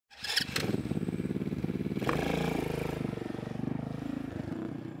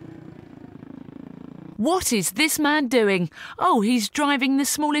What is this man doing? Oh, he's driving the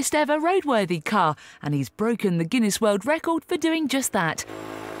smallest ever roadworthy car, and he's broken the Guinness World Record for doing just that.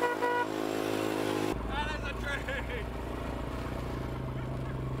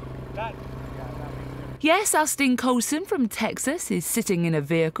 Yes, Austin Coulson from Texas is sitting in a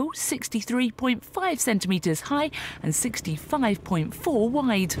vehicle 63.5 centimetres high and 65.4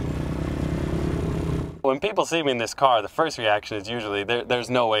 wide. When people see me in this car, the first reaction is usually there's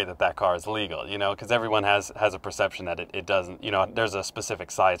no way that car is legal, you know, because everyone has a perception that it doesn't, you know, there's a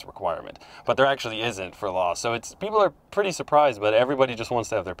specific size requirement, but there actually isn't for law. So people are pretty surprised, but everybody just wants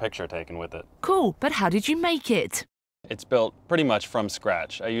to have their picture taken with it. Cool, but how did you make it? It's built pretty much from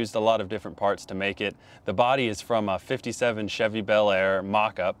scratch. I used a lot of different parts to make it. The body is from a '57 Chevy Bel Air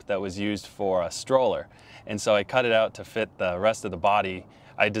mock-up that was used for a stroller. And so I cut it out to fit the rest of the body.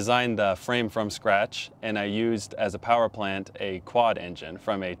 I designed the frame from scratch, and I used as a power plant a quad engine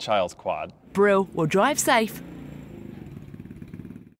from a child's quad. Brill, well, drive safe.